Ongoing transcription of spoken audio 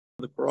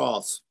the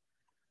cross.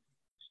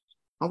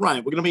 All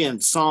right, we're going to be in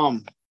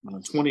Psalm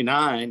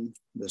 29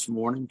 this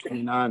morning,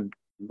 29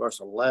 verse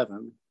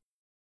 11.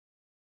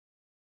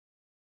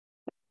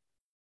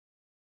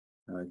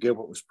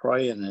 Gilbert was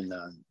praying and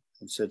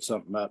said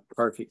something about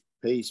perfect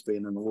peace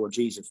being in the Lord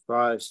Jesus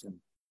Christ. And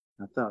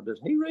I thought, does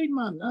he read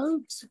my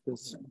notes?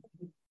 Because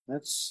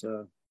that's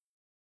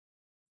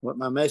what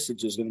my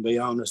message is going to be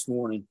on this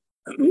morning.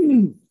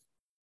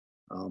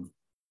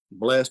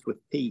 Blessed with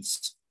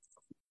peace.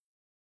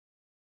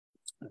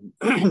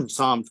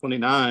 Psalm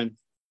 29,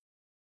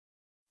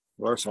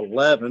 verse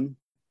 11,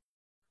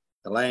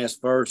 the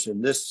last verse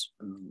in this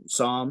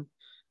psalm.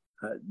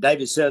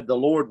 David said, the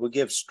Lord will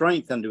give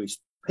strength unto his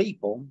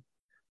people.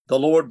 The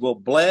Lord will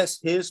bless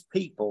his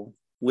people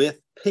with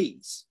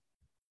peace.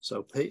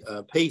 So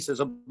peace is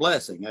a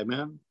blessing.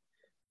 Amen.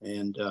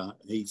 And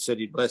he said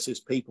he'd bless his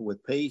people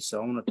with peace.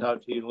 So I want to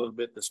talk to you a little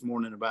bit this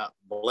morning about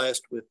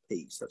blessed with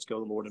peace. Let's go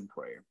to the Lord in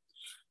prayer.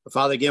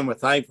 Father, again, we're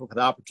thankful for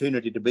the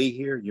opportunity to be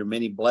here. Your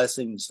many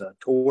blessings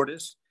toward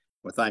us.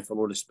 We're thankful,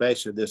 Lord,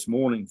 especially this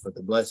morning for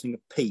the blessing of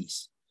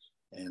peace.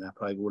 And I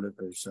pray, Lord, if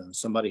there's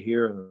somebody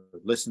here who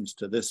listens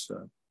to this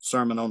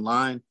sermon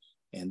online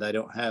and they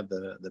don't have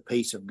the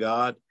peace of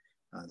God,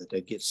 that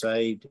they get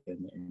saved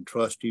and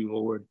trust you,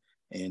 Lord,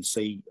 and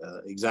see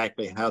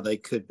exactly how they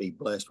could be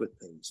blessed with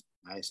peace.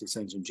 I ask these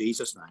things in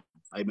Jesus' name.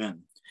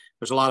 Amen.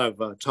 There's a lot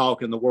of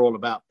talk in the world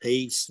about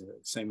peace.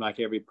 It seems like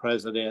every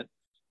president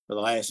for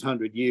the last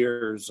 100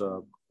 years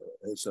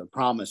has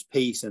promised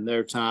peace in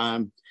their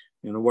time,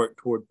 work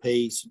toward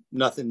peace.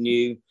 Nothing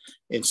new.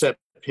 In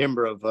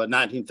September of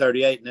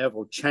 1938,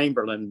 Neville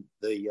Chamberlain,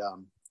 the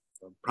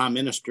Prime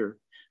Minister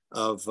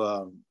of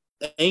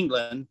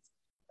England,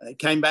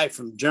 came back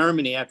from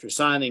Germany after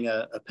signing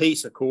a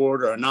peace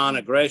accord or a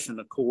non-aggression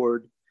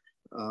accord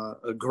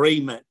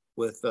agreement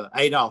with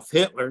Adolf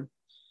Hitler.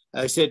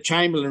 He said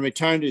Chamberlain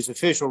returned to his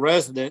official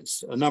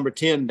residence, number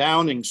 10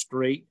 Downing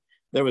Street.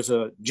 There was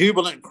a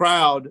jubilant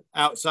crowd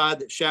outside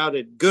that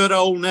shouted, "Good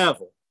old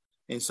Neville,"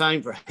 and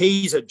sang for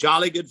 "He's a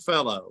jolly good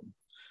fellow."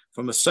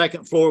 From a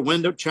second floor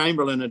window,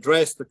 Chamberlain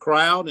addressed the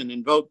crowd and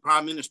invoked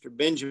Prime Minister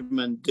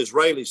Benjamin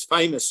Disraeli's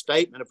famous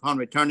statement upon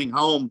returning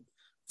home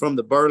from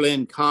the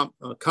Berlin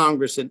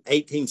Congress in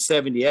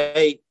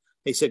 1878.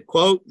 He said,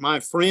 quote,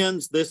 "My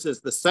friends, this is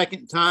the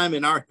second time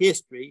in our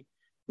history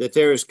that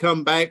there has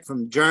come back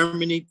from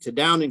Germany to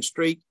Downing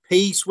Street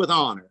peace with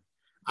honor.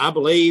 I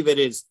believe it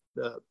is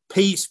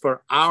peace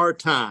for our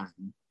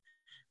time."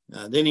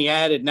 Then he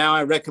added, "Now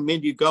I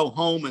recommend you go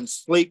home and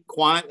sleep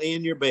quietly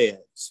in your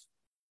beds."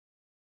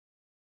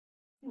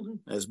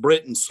 As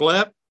Britain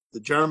slept,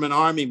 the German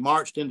army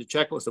marched into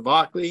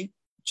Czechoslovakia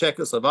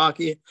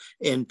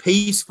in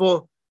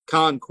peaceful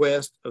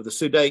conquest of the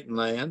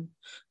Sudetenland.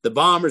 The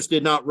bombers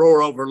did not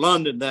roar over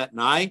London that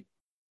night,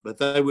 but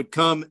they would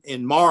come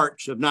in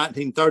March of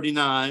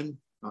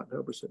 1939,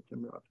 October,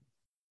 September, October.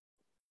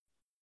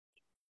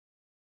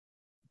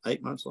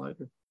 8 months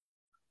later.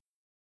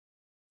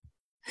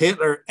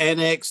 Hitler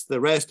annexed the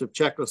rest of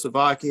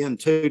Czechoslovakia, and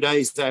 2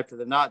 days after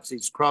the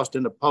Nazis crossed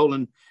into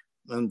Poland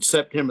on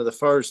September the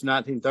 1st,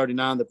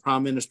 1939, the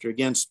Prime Minister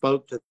again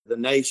spoke to the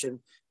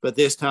nation, but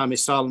this time he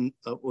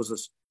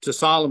was to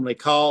solemnly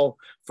call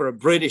for a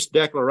British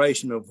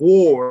declaration of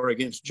war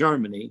against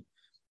Germany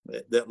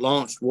that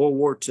launched World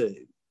War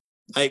II.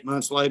 8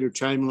 months later,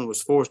 Chamberlain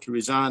was forced to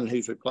resign, and he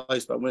was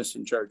replaced by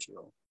Winston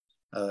Churchill.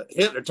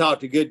 Hitler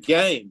talked a good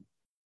game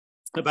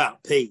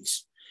about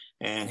peace,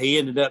 and he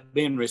ended up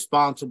being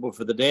responsible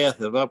for the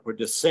death of upward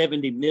to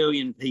 70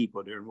 million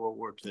people during World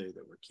War II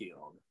that were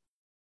killed.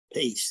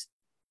 Peace,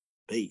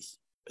 peace,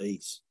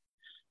 peace.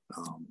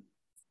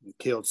 He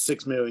killed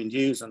 6 million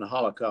Jews in the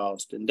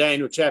Holocaust. In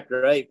Daniel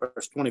chapter 8,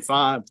 verse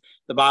 25,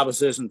 the Bible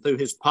says, and through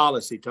his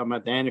policy, talking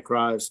about the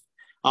Antichrist,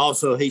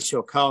 also he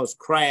shall cause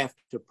craft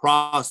to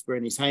prosper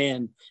in his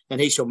hand, and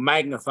he shall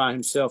magnify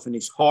himself in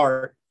his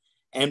heart,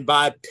 and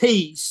by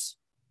peace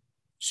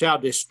shall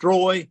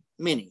destroy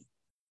many.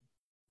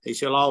 He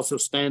shall also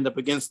stand up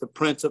against the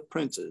prince of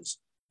princes,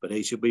 but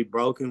he shall be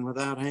broken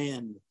without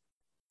hand.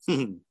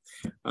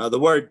 The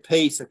word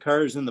peace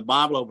occurs in the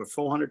Bible over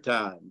 400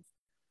 times.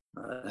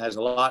 It has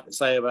a lot to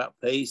say about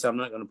peace. I'm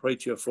not going to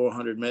preach you a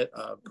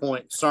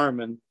 400-point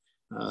sermon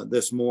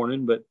this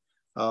morning, but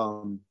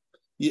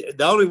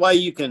the only way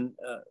you can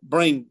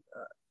bring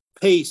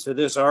peace to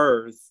this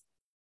earth,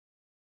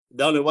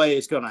 the only way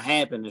it's going to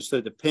happen is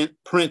through the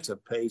Prince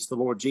of Peace, the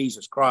Lord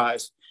Jesus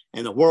Christ,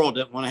 and the world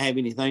doesn't want to have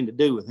anything to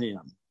do with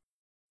him.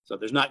 So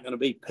there's not going to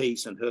be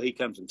peace until he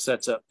comes and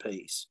sets up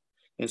peace.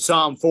 In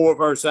Psalm 4,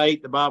 verse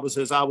 8, the Bible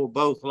says, "I will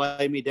both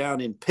lay me down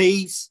in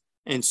peace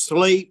and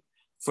sleep,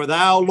 for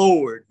thou,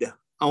 Lord,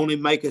 only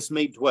makest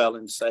me dwell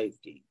in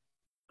safety."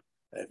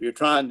 If you're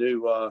trying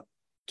to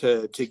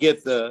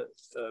get the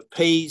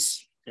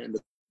peace and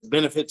the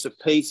benefits of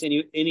peace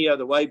any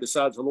other way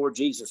besides the Lord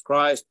Jesus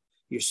Christ,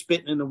 you're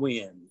spitting in the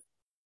wind.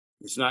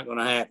 It's not going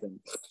to happen.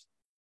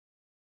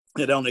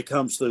 It only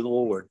comes through the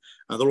Lord.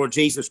 The Lord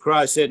Jesus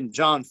Christ said in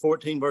John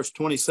 14, verse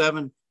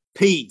 27,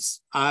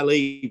 "Peace I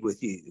leave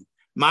with you.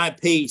 My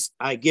peace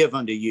I give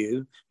unto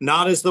you,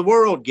 not as the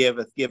world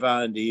giveth, give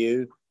I unto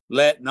you.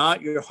 Let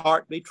not your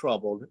heart be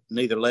troubled,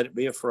 neither let it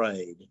be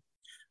afraid.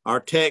 Our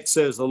text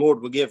says the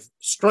Lord will give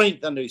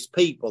strength unto his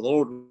people. The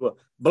Lord will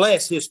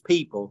bless his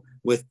people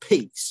with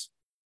peace.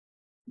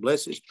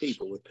 Bless his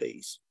people with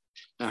peace.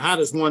 Now, how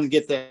does one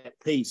get that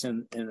peace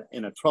in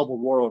a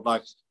troubled world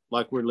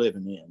like we're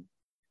living in?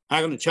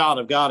 How can a child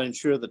of God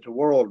ensure that the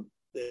world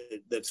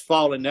that's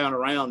falling down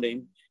around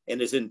him and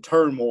is in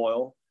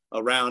turmoil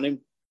around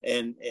him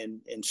and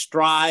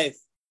strife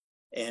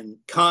and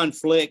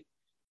conflict,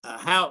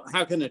 how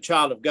can a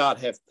child of God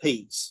have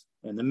peace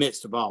in the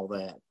midst of all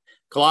that?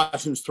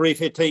 Colossians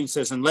 3:15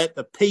 says, and let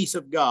the peace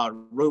of God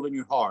rule in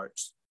your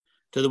hearts,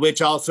 to the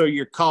which also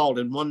you're called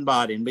in one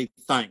body, and be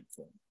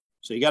thankful.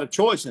 So you got a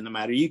choice in the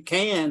matter. You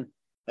can,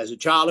 as a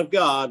child of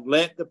God,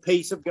 let the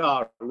peace of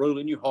God rule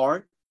in your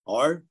heart,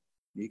 or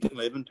you can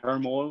live in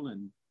turmoil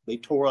and be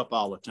tore up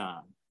all the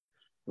time,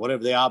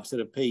 whatever the opposite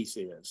of peace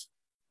is.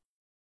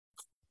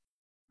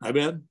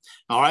 Amen.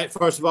 All right.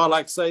 First of all, I'd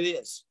like to say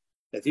this.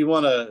 If you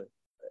want to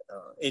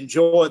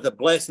enjoy the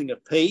blessing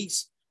of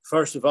peace,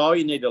 first of all,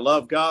 you need to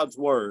love God's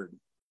word.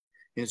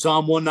 In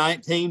Psalm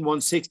 119,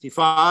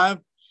 165,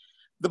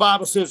 the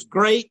Bible says,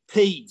 great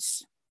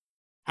peace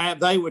have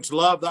they which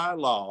love thy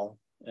law,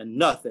 and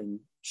nothing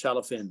shall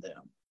offend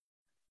them.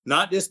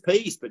 Not just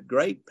peace, but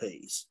great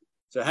peace.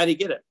 So how do you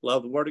get it?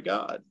 Love the word of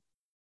God.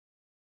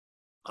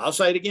 I'll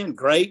say it again.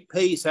 Great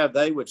peace have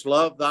they which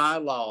love thy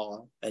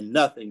law, and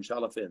nothing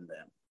shall offend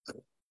them.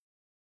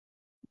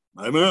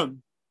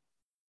 Amen.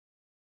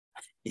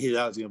 He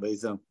thought it was going to be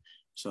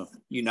some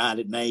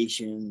United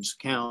Nations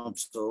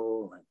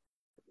Council and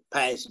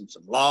passing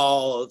some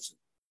laws,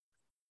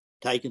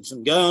 taking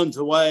some guns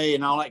away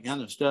and all that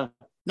kind of stuff.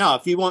 No,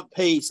 if you want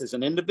peace as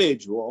an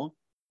individual,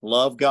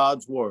 love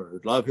God's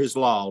word, love his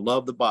law,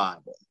 love the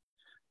Bible.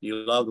 You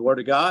love the word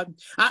of God.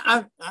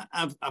 I've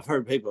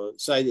heard people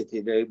say that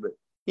they do, but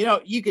you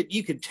know, you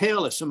could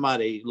tell if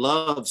somebody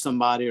loves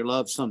somebody or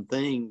loves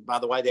something by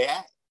the way they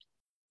act.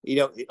 You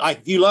know, like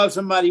if you love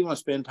somebody, you want to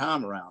spend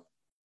time around them.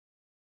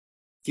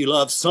 If you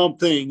love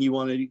something, you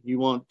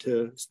want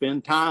to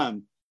spend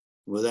time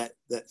with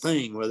that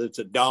thing, whether it's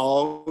a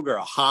dog or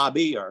a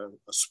hobby or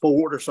a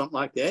sport or something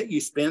like that.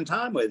 You spend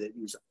time with it.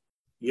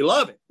 You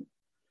love it.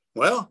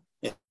 Well,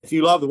 if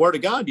you love the word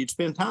of God, you'd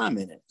spend time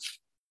in it.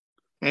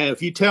 And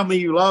if you tell me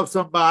you love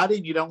somebody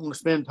and you don't want to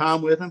spend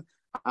time with them,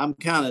 I'm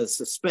kind of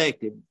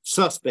suspect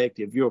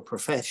of your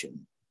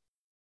profession.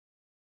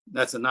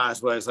 That's a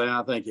nice way of saying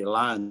I think you're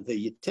lying to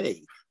your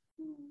teeth.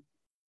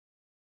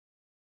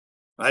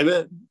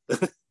 Amen.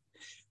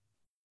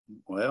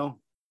 Well,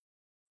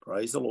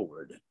 praise the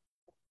Lord.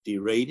 Do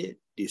you read it?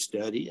 Do you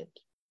study it?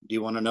 Do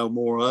you want to know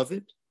more of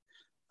it?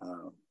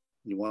 Do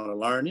you want to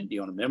learn it? Do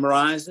you want to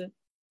memorize it?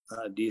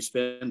 Do you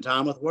spend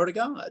time with the Word of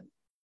God?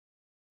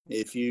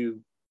 If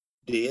you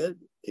did,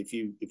 if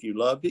you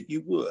loved it,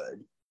 you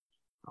would.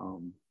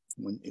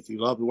 If you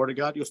love the Word of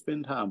God, you'll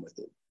spend time with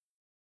it.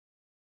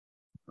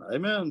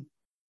 Amen.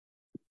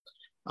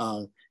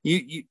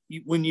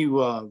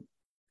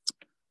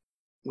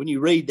 When you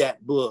read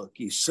that book,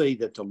 you see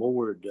that the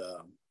Lord,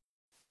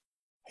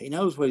 he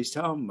knows what he's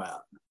talking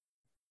about.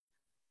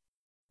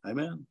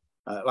 Amen.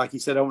 Like he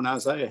said over in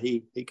Isaiah,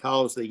 he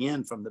calls the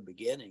end from the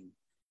beginning,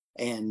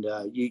 and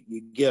you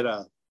get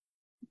a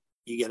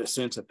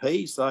sense of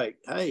peace. Like,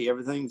 hey,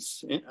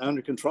 everything's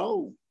under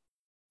control.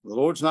 The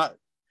Lord's not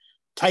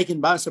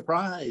taken by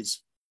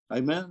surprise.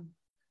 Amen.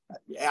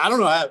 I don't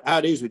know how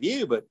it is with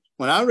you, but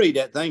when I read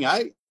that thing,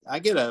 I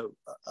get a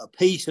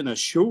peace and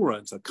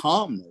assurance, a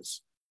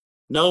calmness,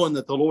 knowing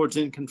that the Lord's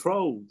in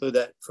control through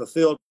that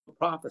fulfilled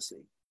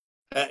prophecy.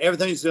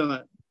 Everything's going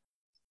to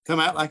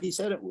come out like he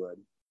said it would,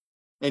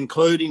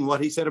 including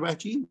what he said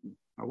about you,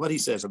 or what he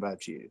says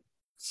about you.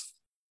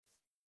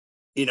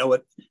 You know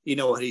what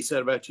he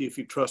said about you if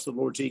you trust the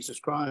Lord Jesus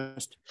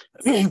Christ.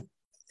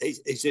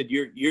 He said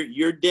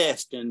you're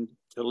destined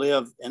to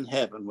live in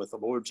heaven with the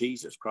Lord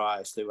Jesus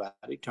Christ throughout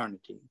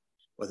eternity,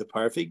 with a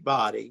perfect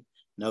body,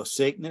 no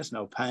sickness,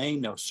 no pain,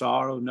 no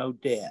sorrow, no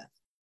death.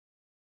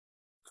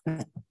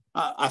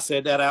 I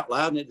said that out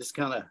loud, and it just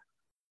kind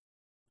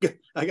of,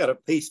 I got a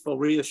peaceful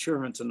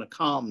reassurance and a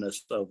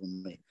calmness over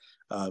me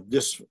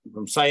just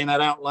from saying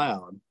that out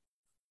loud.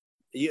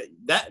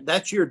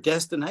 That's your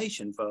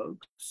destination,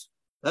 folks.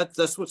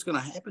 That's what's going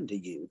to happen to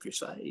you if you're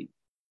saved.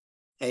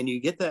 And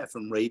you get that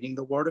from reading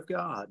the Word of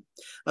God.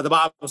 The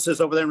Bible says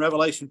over there in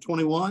Revelation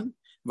 21,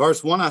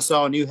 verse 1, I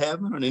saw a new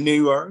heaven and a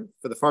new earth,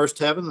 for the first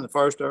heaven and the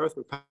first earth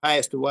were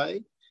passed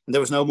away, and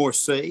there was no more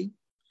sea.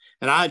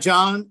 And I,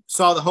 John,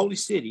 saw the holy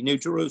city, New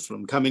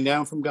Jerusalem, coming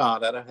down from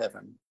God out of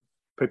heaven,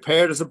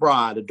 prepared as a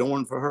bride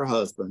adorned for her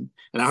husband.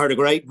 And I heard a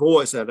great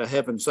voice out of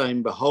heaven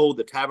saying, behold,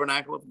 the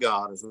tabernacle of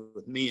God is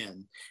with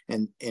men,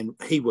 and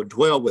he will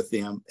dwell with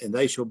them, and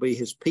they shall be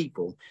his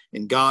people,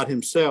 and God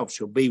himself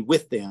shall be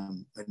with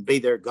them and be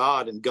their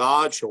God, and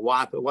God shall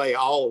wipe away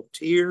all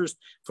tears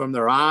from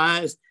their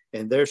eyes,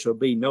 and there shall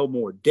be no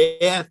more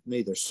death,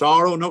 neither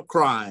sorrow nor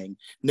crying,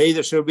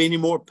 neither shall be any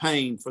more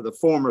pain, for the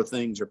former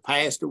things are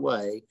passed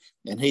away.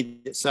 And he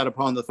that sat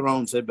upon the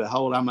throne said,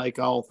 Behold, I make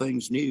all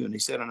things new. And he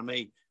said unto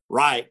me,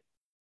 Write,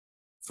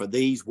 for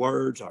these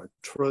words are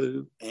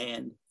true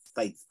and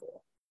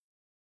faithful.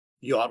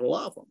 You ought to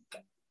love them.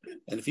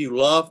 And if you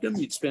loved him,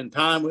 you'd spend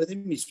time with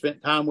him. You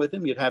spent time with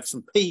him, you'd have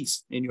some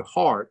peace in your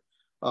heart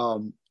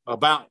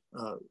about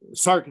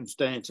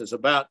circumstances,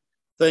 about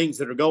things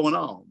that are going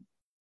on.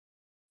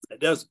 It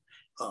doesn't.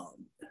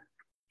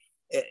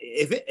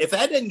 If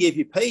that doesn't give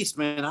you peace,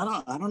 man,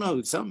 I don't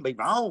know. Something be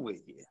wrong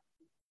with you.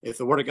 If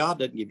the Word of God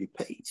doesn't give you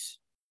peace,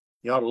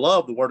 you ought to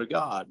love the Word of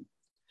God.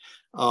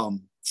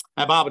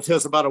 That Bible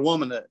tells about a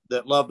woman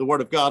that loved the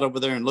Word of God over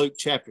there in Luke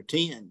chapter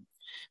 10.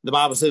 The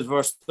Bible says,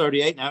 verse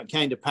 38, now it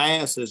came to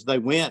pass as they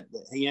went,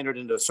 that he entered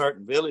into a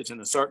certain village,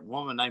 and a certain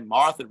woman named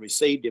Martha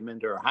received him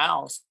into her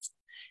house.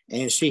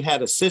 And she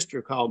had a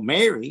sister called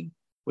Mary,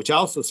 which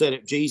also sat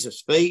at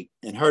Jesus' feet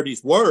and heard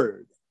his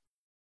word.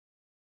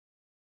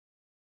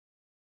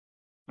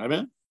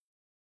 Amen.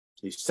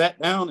 She sat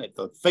down at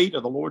the feet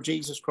of the Lord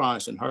Jesus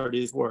Christ and heard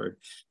his word.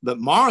 But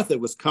Martha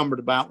was cumbered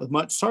about with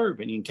much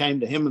serving, and came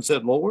to him and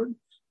said, Lord,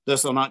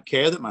 dost thou not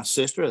care that my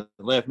sister hath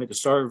left me to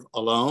serve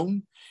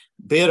alone?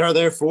 Bid her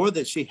therefore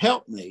that she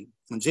help me.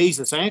 And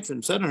Jesus answered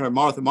and said unto her,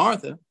 Martha,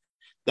 Martha,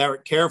 thou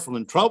art careful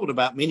and troubled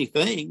about many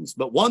things,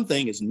 but one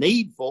thing is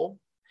needful,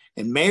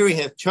 and Mary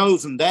hath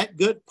chosen that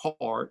good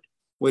part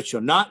which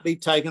shall not be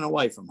taken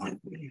away from her.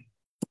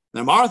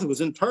 Now Martha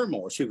was in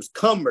turmoil. She was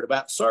cumbered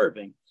about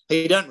serving.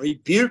 He doesn't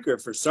rebuke her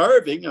for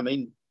serving. I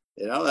mean,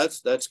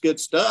 that's good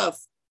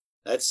stuff.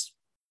 That's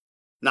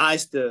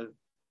nice to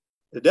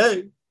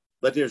do.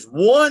 But there's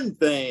one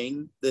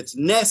thing that's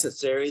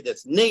necessary,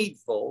 that's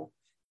needful.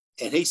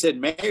 And he said,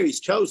 Mary's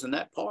chosen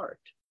that part.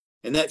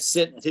 And that's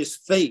sitting at his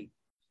feet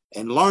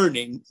and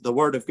learning the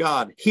Word of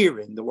God,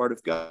 hearing the Word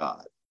of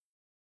God.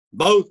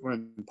 Both were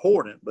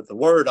important, but the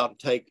Word ought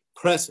to take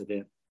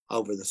precedent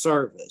over the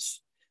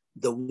service.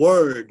 The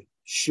Word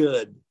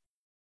should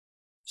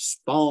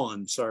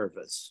spawn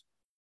service.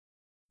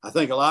 I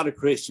think a lot of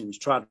Christians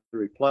try to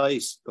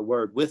replace the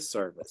Word with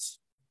service.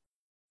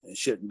 It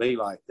shouldn't be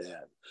like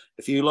that.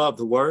 If you love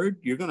the Word,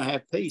 you're going to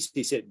have peace.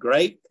 He said,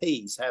 great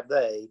peace have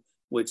they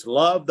which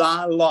love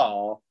thy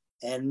law,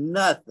 and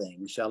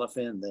nothing shall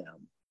offend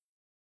them.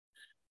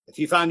 If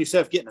you find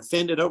yourself getting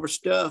offended over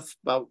stuff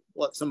about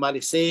what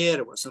somebody said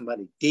or what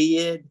somebody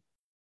did,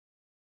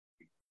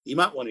 you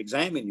might want to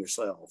examine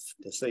yourself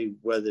to see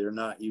whether or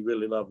not you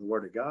really love the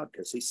Word of God,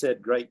 because he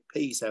said, great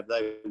peace have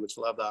they which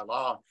love thy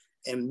law,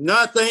 and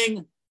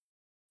nothing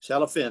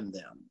shall offend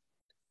them.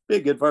 Be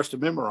a good verse to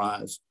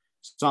memorize.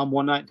 Psalm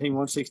 119,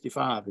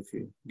 165, if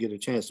you get a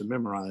chance to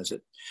memorize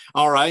it.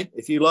 All right,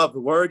 if you love the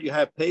Word, you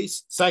have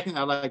peace. Second,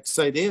 I'd like to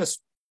say this.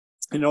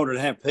 In order to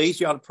have peace,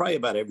 you ought to pray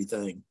about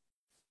everything.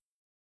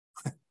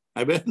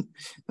 Amen.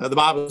 The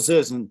Bible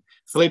says in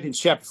Philippians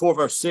chapter 4,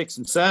 verse 6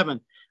 and 7,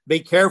 be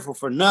careful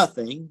for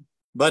nothing,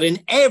 but in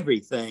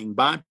everything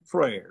by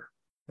prayer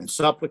and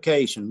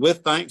supplication with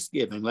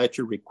thanksgiving, let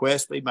your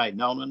requests be made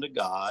known unto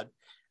God.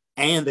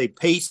 And the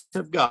peace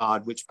of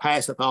God, which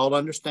passeth all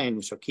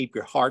understanding, shall keep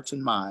your hearts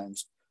and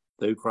minds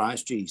through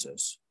Christ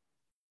Jesus.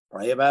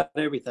 Pray about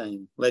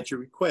everything. Let your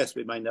request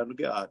be made known to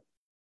God.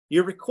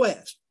 Your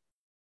request.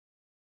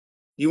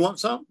 You want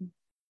something?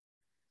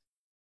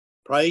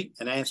 Pray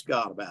and ask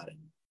God about it.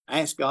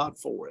 Ask God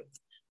for it.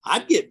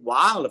 I'd get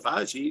wild if I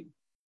was you.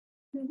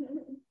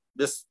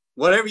 Just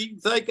whatever you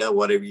think of,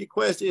 whatever your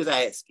request is,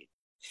 ask it.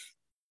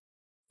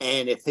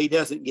 And if he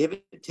doesn't give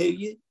it to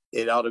you,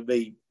 it ought to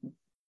be,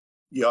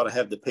 you ought to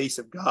have the peace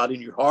of God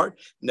in your heart,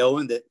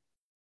 knowing that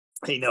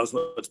he knows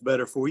what's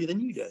better for you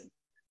than you do.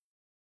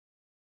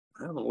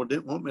 Well, the Lord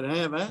didn't want me to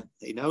have that.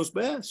 He knows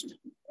best.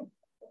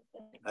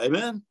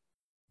 Amen.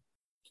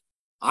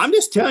 I'm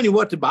just telling you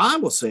what the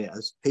Bible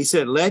says. He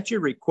said, let your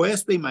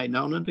request be made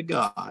known unto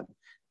God.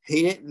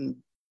 He didn't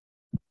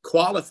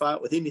qualify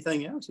it with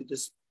anything else. He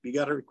just, you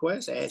got a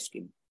request, ask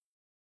him.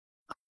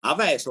 I've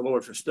asked the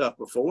Lord for stuff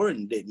before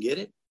and didn't get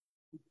it.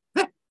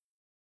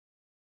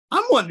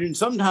 I'm wondering,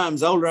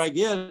 sometimes the older I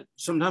get,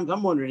 sometimes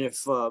I'm wondering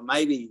if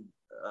maybe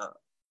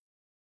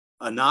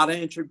a not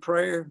answered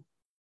prayer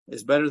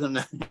is better than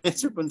an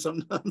answered one.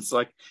 Sometimes,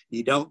 like,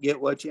 you don't get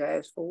what you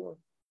asked for.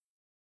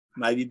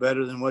 Maybe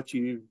better than what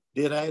you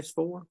did ask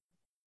for.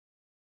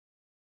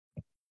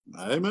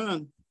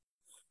 Amen.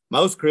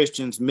 Most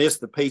Christians miss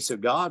the peace of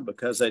God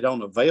because they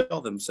don't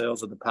avail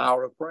themselves of the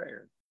power of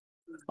prayer.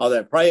 Or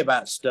they pray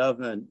about stuff,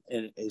 and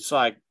it's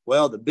like,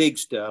 well, the big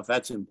stuff,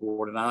 that's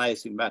important. I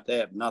asked him about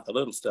that, but not the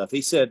little stuff.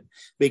 He said,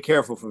 be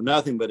careful for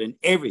nothing, but in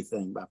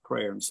everything by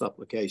prayer and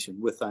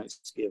supplication with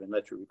thanksgiving,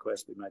 let your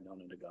request be made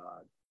known unto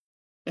God.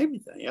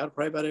 Everything. You ought to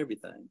pray about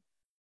everything.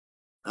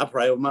 I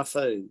pray over my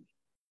food.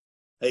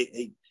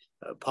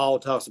 Paul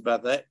talks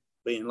about that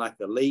being like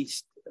the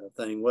least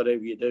thing.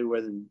 Whatever you do,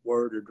 whether in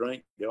word or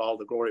drink, give all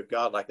the glory of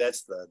God. Like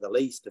that's the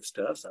least of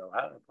stuff. So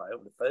I pray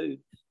over the food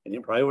and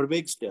then pray over the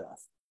big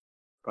stuff.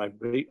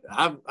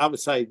 I would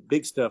say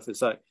big stuff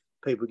is like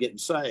people getting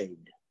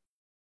saved.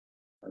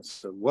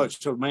 So what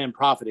shall a man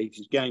profit if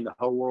he's gained the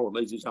whole world,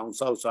 loses his own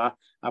soul? So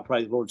I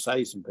pray the Lord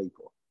save some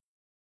people.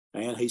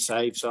 And he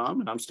saved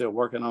some, and I'm still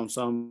working on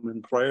some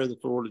in prayer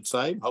that the Lord would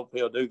save.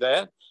 Hopefully he'll do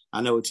that.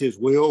 I know it's his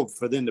will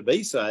for them to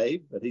be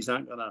saved, but he's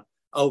not going to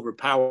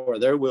overpower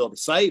their will to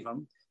save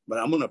them. But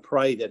I'm going to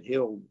pray that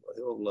he'll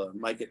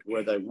make it to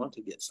where they want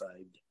to get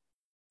saved.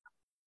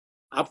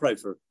 I pray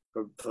for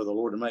the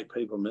Lord to make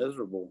people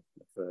miserable.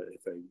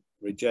 If they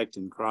reject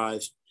in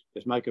Christ,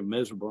 just make them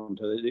miserable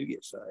until they do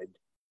get saved.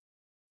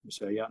 You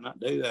say, you ought not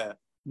do that.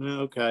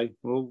 Okay,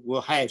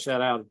 we'll hash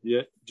that out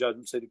at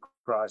Judgment Seat of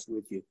Christ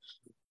with you.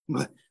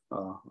 But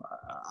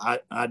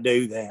I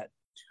do that.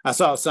 I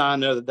saw a sign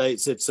the other day that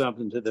said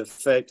something to the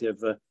effect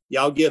of,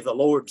 y'all give the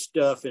Lord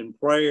stuff in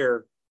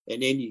prayer,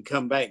 and then you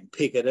come back and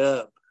pick it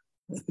up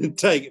and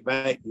take it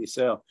back to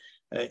yourself.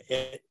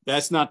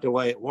 That's not the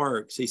way it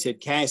works. He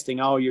said, casting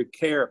all your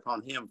care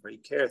upon him, for he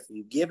careth for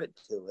you. Give it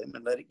to him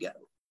and let it go.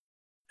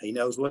 He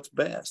knows what's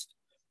best.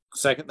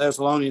 2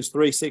 Thessalonians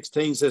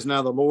 3:16 says,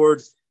 now the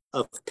Lord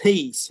of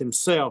peace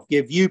himself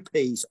give you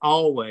peace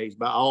always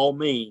by all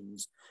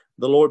means.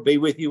 The Lord be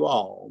with you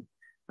all.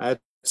 That's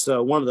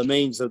one of the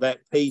means of that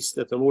peace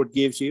that the Lord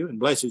gives you and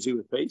blesses you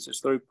with peace is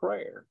through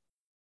prayer.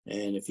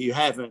 And if you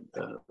haven't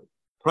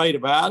prayed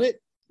about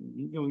it,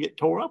 you're going to get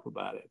tore up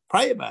about it.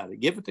 Pray about it.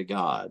 Give it to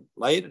God.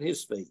 Lay it at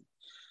his feet.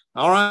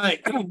 All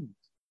right.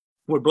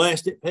 We're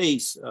blessed at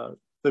peace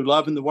through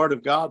loving the word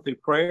of God, through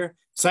prayer.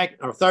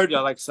 Thirdly,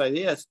 I'd like to say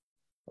this.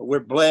 We're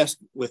blessed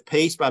with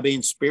peace by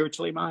being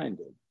spiritually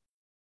minded.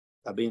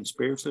 By being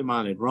spiritually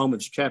minded.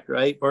 Romans chapter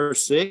 8,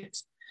 verse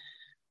 6.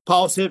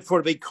 Paul said, for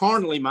to be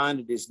carnally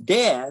minded is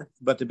death,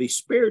 but to be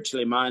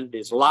spiritually minded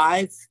is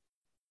life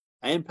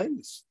and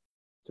peace.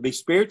 To be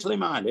spiritually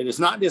minded. It's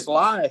not just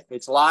life,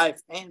 it's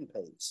life and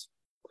peace.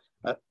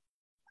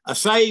 A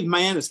saved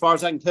man, as far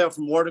as I can tell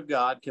from the Word of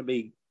God, can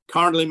be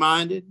carnally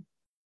minded.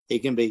 He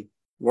can be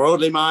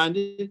worldly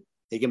minded.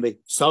 He can be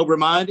sober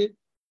minded.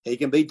 He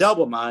can be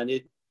double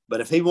minded.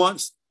 But if he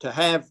wants to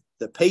have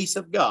the peace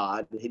of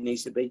God, he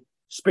needs to be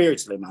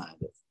spiritually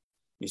minded.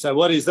 You say,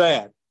 what is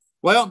that?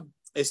 Well,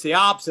 it's the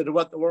opposite of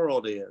what the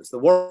world is. The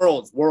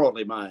world's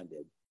worldly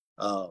minded.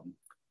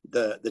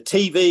 The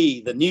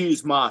TV, the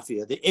news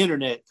mafia, the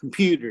internet,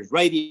 computers,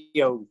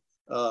 radio,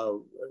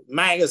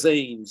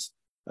 magazines,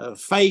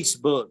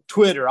 Facebook,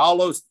 Twitter, all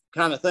those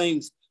kind of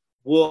things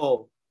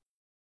will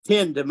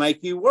tend to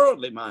make you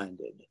worldly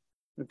minded,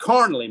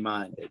 carnally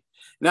minded.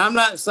 Now, I'm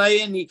not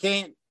saying you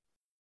can't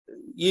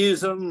use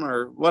them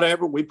or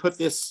whatever. We put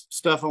this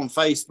stuff on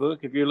Facebook.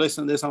 If you're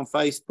listening to this on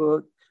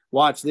Facebook,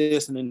 watch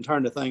this and then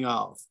turn the thing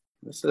off.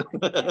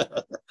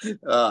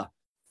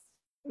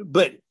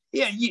 But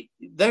yeah,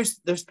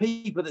 there's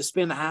people that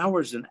spend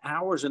hours and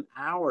hours and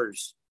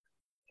hours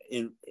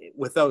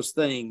with those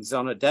things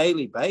on a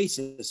daily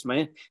basis,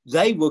 man.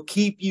 They will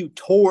keep you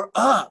torn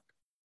up,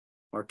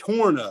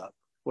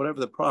 whatever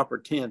the proper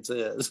tense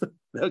is.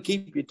 They'll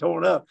keep you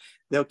torn up.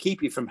 They'll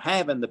keep you from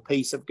having the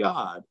peace of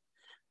God.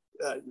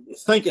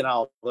 Thinking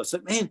all this,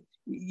 man,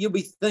 you'll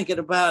be thinking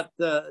about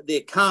the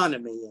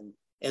economy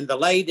and the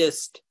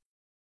latest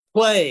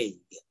plague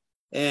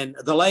and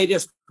the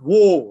latest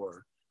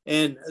war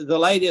and the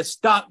latest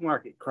stock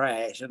market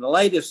crash and the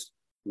latest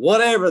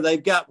whatever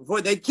they've got before.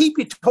 They keep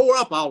you tore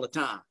up all the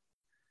time.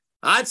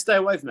 I'd stay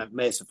away from that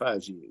mess if I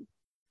was you.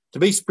 To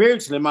be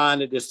spiritually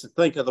minded is to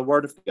think of the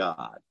Word of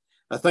God.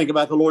 To think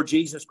about the Lord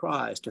Jesus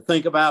Christ. To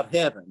think about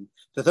heaven.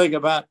 To think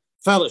about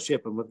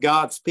fellowshipping with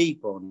God's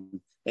people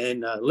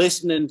and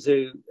listening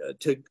to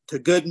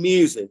good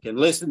music and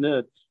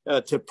listening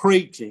to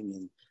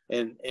preaching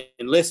and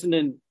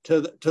listening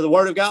to the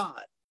Word of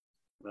God.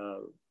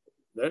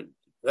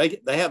 They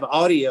have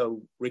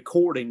audio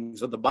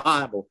recordings of the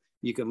Bible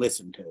you can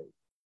listen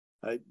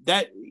to.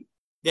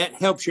 That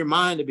helps your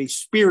mind to be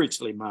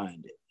spiritually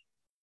minded.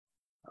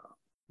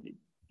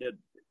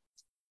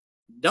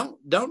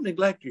 Don't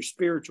neglect your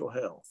spiritual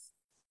health.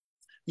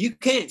 You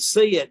can't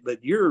see it,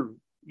 but you're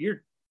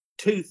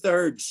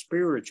 2/3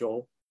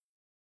 spiritual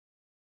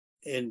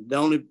and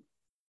only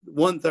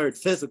 1/3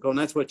 physical, and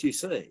that's what you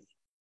see.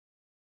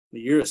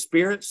 You're a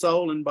spirit,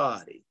 soul, and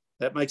body.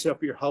 That makes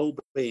up your whole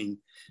being.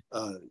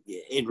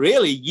 And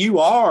really, you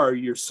are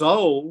your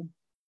soul,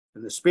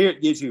 and the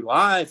spirit gives you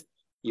life.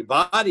 Your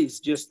body's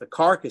just the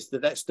carcass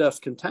that stuff's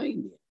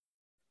contained in.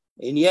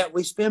 And yet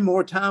we spend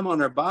more time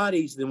on our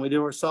bodies than we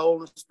do our soul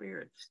and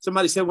spirit.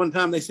 Somebody said one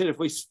time, they said if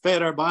we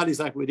fed our bodies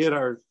like we did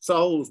our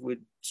souls,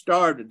 we'd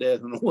starve to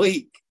death in a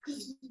week.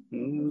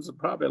 There's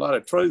probably a lot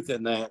of truth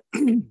in that.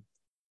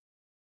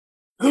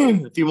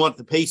 If you want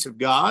the peace of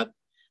God,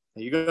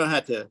 you're going to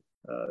have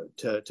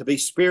to be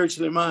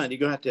spiritually minded.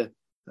 You're going to have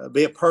to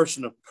be a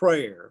person of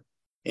prayer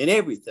in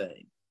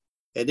everything.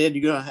 And then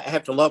you're going to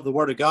have to love the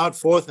Word of God.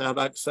 Fourth, I'd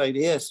like to say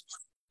this.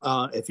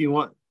 If you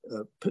want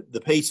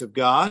the peace of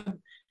God,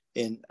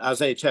 in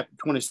Isaiah chapter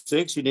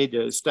 26, you need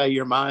to stay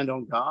your mind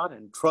on God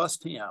and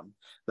trust Him.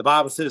 The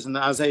Bible says in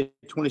Isaiah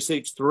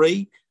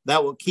 26:3,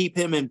 that will keep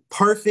him in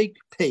perfect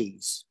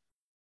peace.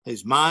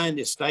 His mind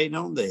is stayed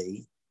on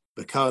thee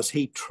because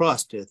he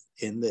trusteth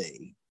in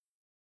thee.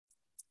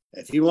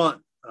 If you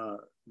want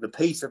the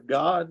peace of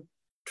God,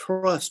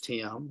 trust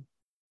him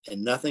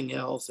and nothing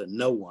else and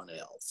no one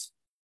else.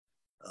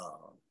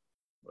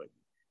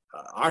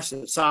 Our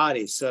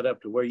society is set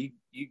up to where you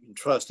can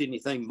trust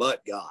anything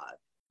but God.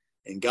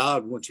 And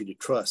God wants you to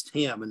trust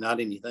him and not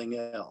anything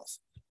else.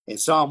 In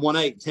Psalm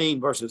 118,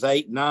 verses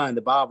 8 and 9,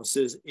 the Bible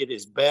says, it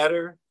is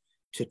better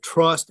to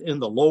trust in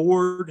the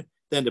Lord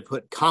than to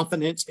put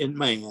confidence in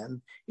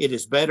man. It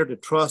is better to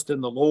trust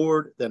in the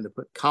Lord than to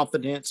put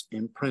confidence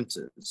in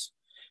princes.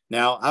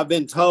 Now, I've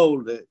been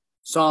told that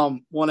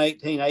Psalm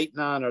 118, 8 and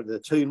 9 are the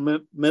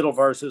two middle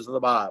verses of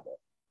the Bible.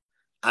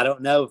 I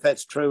don't know if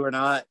that's true or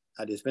not.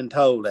 I just been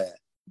told that.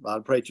 A lot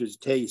of preachers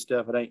tell you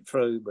stuff that ain't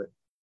true, but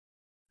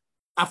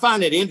I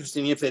find it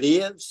interesting if it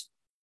is,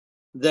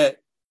 that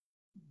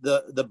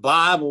the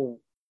Bible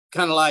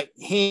kind of like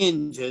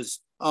hinges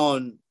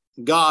on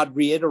God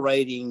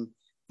reiterating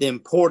the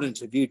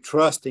importance of you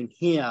trusting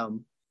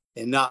him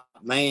and not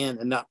man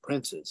and not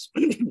princes.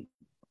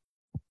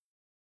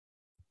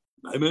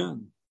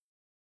 Amen.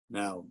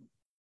 Now,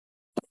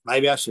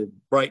 maybe I should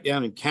break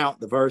down and count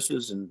the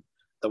verses and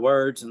the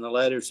words and the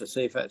letters to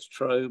see if that's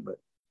true, but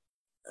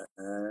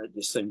it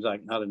just seems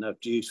like not enough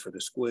juice for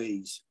the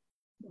squeeze.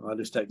 I'll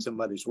just take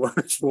somebody's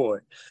words for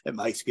it. It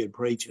makes good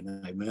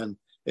preaching. Amen.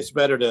 It's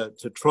better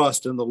to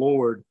trust in the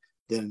Lord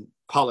than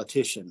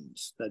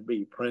politicians. That'd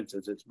be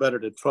princes. It's better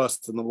to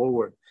trust in the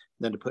Lord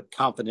than to put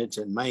confidence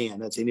in man.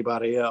 That's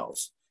anybody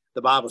else.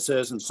 The Bible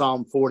says in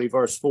Psalm 40,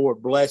 verse 4,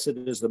 blessed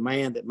is the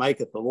man that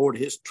maketh the Lord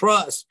his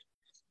trust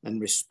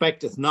and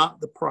respecteth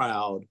not the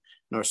proud,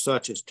 nor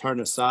such as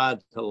turn aside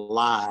to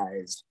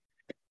lies.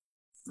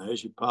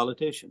 There's your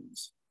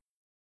politicians.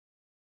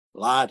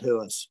 Lie to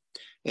us.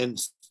 In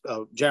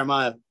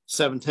Jeremiah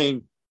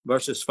 17,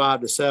 verses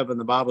 5 to 7,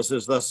 the Bible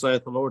says, thus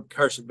saith the Lord,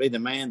 cursed be the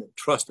man that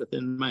trusteth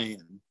in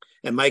man,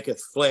 and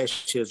maketh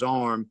flesh his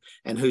arm,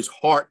 and whose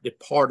heart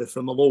departeth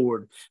from the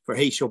Lord. For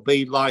he shall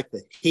be like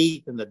the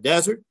heath in the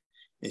desert,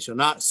 and shall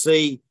not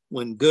see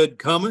when good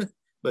cometh,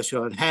 but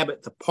shall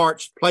inhabit the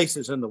parched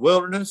places in the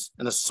wilderness,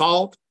 and a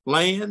salt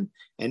land,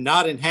 and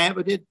not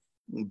inhabited.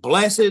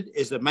 Blessed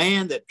is the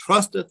man that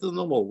trusteth in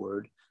the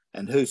Lord,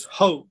 and whose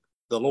hope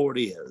the Lord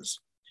is.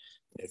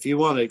 If you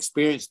want to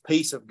experience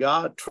peace of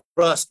God,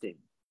 trust him.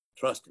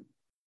 Trust him.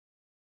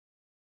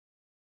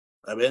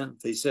 Amen.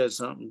 If he says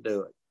something,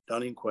 do it.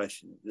 Don't even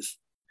question it.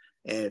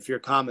 And if your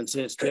common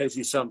sense tells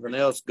you something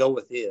else, go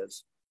with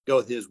his. Go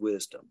with his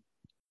wisdom.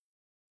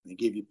 And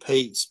give you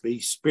peace. Be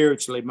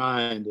spiritually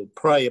minded.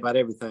 Pray about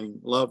everything.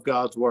 Love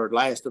God's word.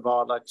 Last of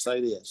all, I'd like to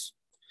say this.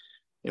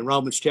 In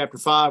Romans chapter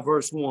 5,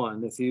 verse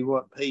 1, if you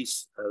want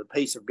peace, the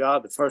peace of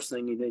God, the first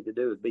thing you need to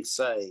do is be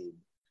saved.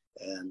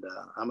 And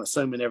I'm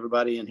assuming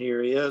everybody in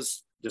here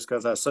is, just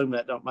because I assume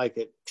that don't make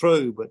it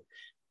true. But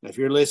if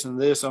you're listening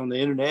to this on the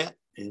internet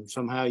and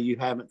somehow you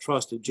haven't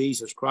trusted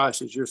Jesus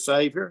Christ as your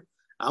Savior,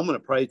 I'm going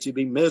to pray that you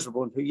be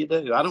miserable until you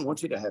do. I don't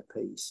want you to have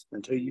peace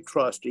until you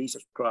trust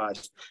Jesus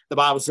Christ. The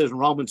Bible says in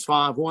Romans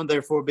 5:1,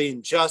 therefore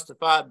being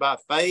justified by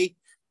faith,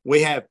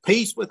 we have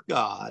peace with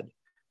God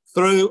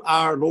through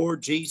our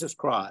Lord Jesus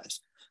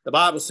Christ. The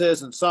Bible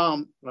says in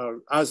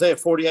Isaiah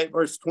 48,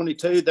 verse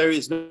 22, there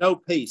is no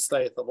peace,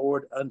 saith the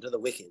Lord, unto the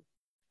wicked.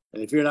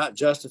 And if you're not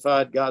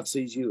justified, God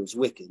sees you as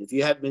wicked. If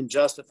you haven't been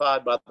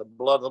justified by the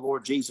blood of the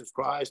Lord Jesus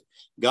Christ,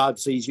 God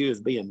sees you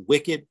as being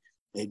wicked,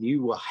 and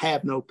you will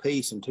have no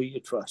peace until you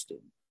trust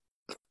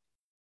him.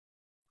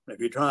 If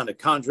you're trying to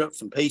conjure up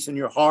some peace in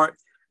your heart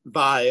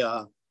by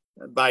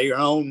your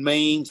own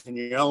means and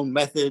your own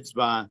methods,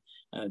 by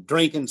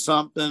drinking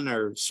something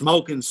or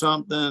smoking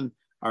something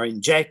or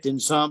injecting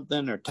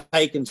something or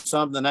taking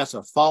something, that's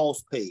a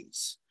false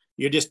peace.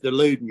 You're just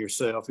deluding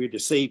yourself. You're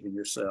deceiving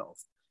yourself.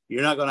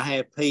 You're not going to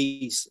have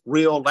peace,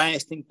 real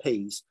lasting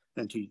peace,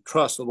 until you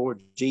trust the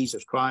Lord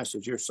Jesus Christ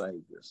as your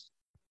Savior.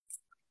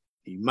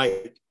 You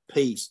make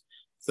peace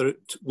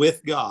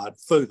with God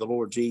through the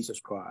Lord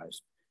Jesus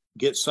Christ.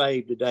 Get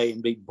saved today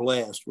and be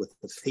blessed with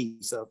the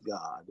peace of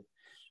God.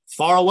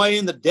 Far away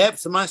in the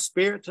depths of my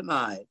spirit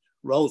tonight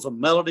rolls a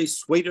melody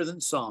sweeter than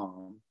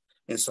song.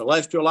 In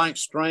celestial-like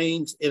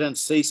strains, it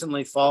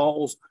unceasingly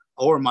falls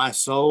o'er my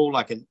soul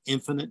like an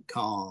infinite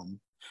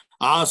calm.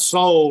 Ah,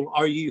 soul,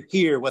 are you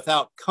here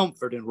without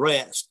comfort and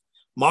rest,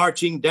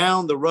 marching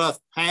down the rough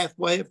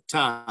pathway of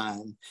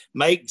time?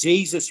 Make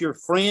Jesus your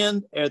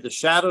friend ere the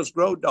shadows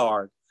grow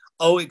dark.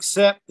 Oh,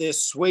 accept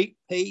this sweet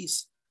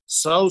peace,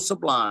 so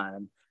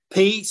sublime.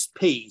 Peace,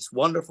 peace,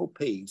 wonderful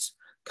peace,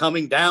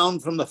 coming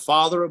down from the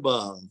Father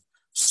above.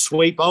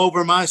 Sweep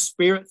over my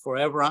spirit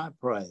forever, I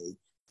pray,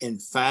 in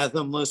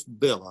fathomless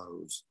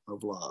billows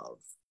of love.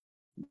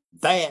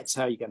 That's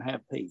how you can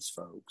have peace,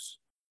 folks.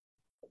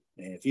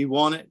 And if you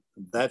want it,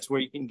 that's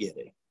where you can get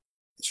it.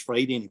 It's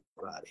free to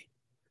anybody.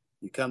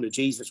 You come to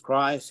Jesus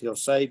Christ, he'll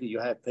save you.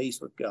 You'll have peace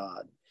with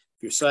God.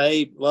 If you're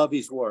saved, love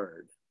his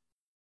word.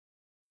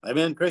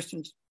 Amen,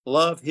 Christians?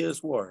 Love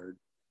his word.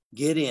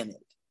 Get in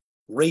it.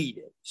 Read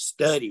it.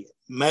 Study it.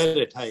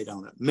 Meditate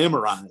on it.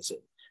 Memorize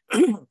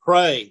it.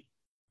 Pray.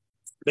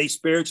 Be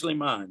spiritually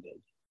minded.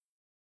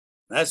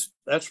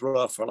 That's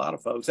rough for a lot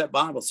of folks. That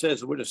Bible says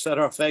that we're to set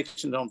our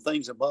affections on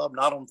things above,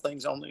 not on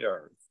things on the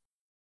earth.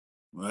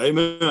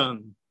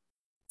 Amen.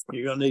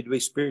 You're going to need to be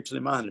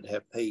spiritually minded to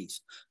have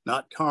peace,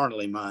 not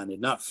carnally minded,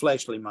 not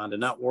fleshly minded,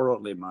 not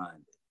worldly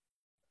minded.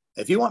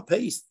 If you want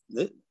peace,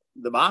 the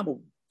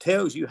Bible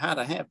tells you how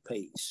to have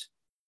peace.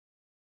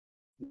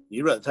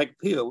 You'd rather take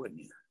a pill, wouldn't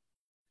you?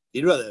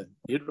 You'd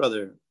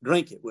rather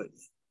drink it, wouldn't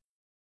you?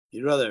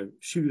 You'd rather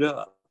shoot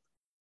up.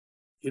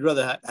 You'd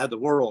rather have the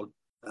world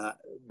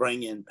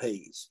bring in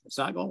peace. It's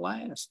not going to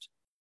last.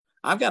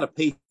 I've got a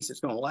peace that's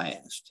going to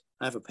last.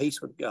 I have a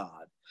peace with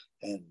God,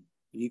 and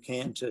you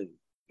can too.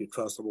 You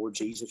trust the Lord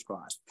Jesus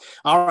Christ.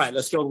 All right,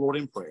 let's go to the Lord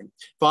in prayer.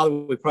 Father,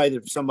 we pray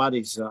that if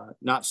somebody's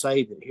not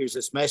saved that hears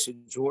this message,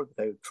 Lord,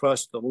 they would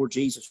trust the Lord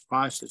Jesus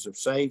Christ as their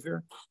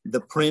Savior,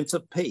 the Prince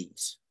of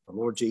Peace, the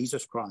Lord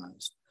Jesus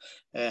Christ.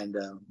 And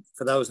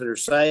for those that are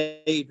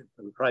saved,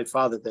 we pray,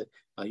 Father, that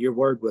your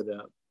word would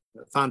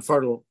find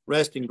fertile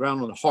resting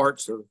ground on the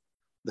hearts of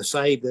the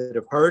saved that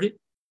have heard it,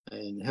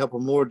 and help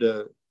them more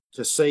to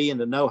see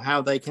and to know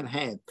how they can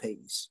have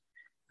peace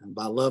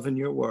by loving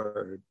your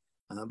word.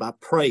 By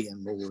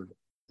praying, Lord,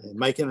 and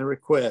making a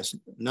request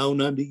known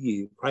unto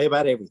you. Pray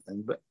about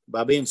everything, but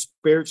by being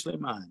spiritually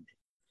minded.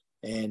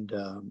 And,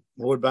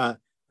 Lord, by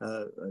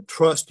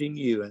trusting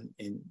you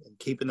and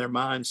keeping their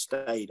minds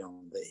stayed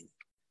on thee.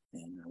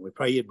 And we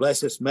pray you bless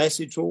this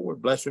message,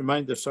 Lord. Bless the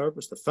remainder of the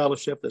service, the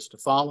fellowship that's to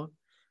follow.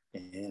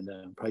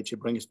 And pray that you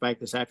bring us back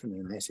this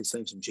afternoon. I ask these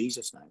things in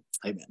Jesus' name.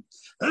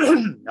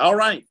 Amen. All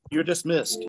right, you're dismissed.